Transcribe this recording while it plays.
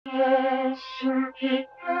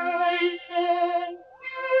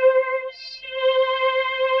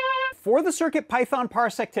For the CircuitPython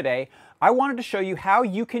Parsec today, I wanted to show you how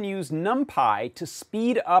you can use numpy to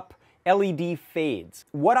speed up LED fades.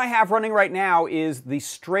 What I have running right now is the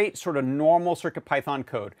straight sort of normal CircuitPython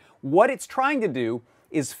code. What it's trying to do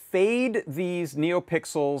is fade these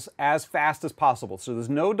neopixels as fast as possible. So there's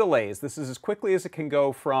no delays. This is as quickly as it can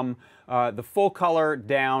go from the full color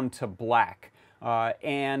down to black.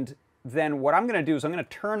 And then what I'm going to do is I'm going to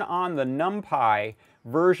turn on the numpy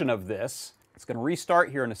version of this. It's going to restart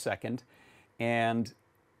here in a second, and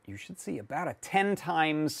you should see about a 10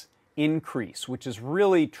 times increase, which is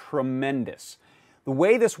really tremendous. The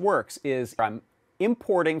way this works is I'm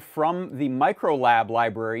importing from the Microlab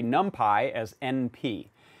library numpy as NP.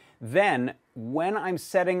 Then, when I'm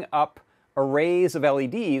setting up arrays of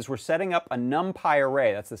LEDs, we're setting up a numpy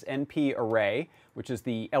array. That's this NP array, which is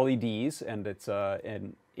the LEDs, and it's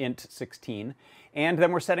an int 16. And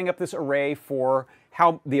then we're setting up this array for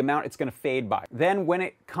the amount it's going to fade by. Then when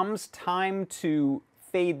it comes time to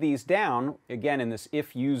fade these down, again in this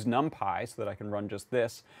if use numpy, so that I can run just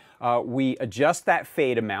this, we adjust that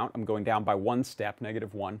fade amount. I'm going down by one step,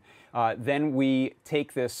 -1. Then we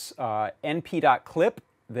take this np.clip,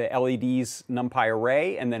 the LEDs numpy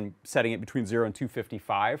array, and then setting it between 0 and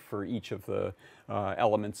 255 for each of the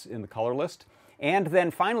elements in the color list. And then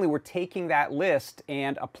finally, we're taking that list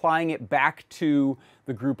and applying it back to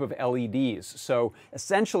the group of LEDs. So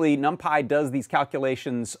essentially, numpy does these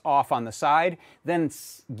calculations off on the side, then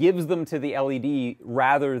gives them to the LED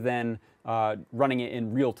rather than running it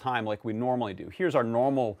in real time like we normally do. Here's our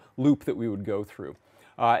normal loop that we would go through.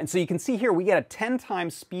 And so you can see here we get a 10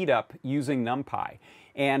 times speed up using numpy.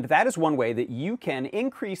 And that is one way that you can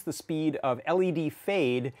increase the speed of LED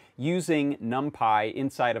fade using numpy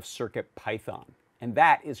inside of CircuitPython. And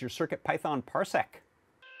that is your CircuitPython Parsec.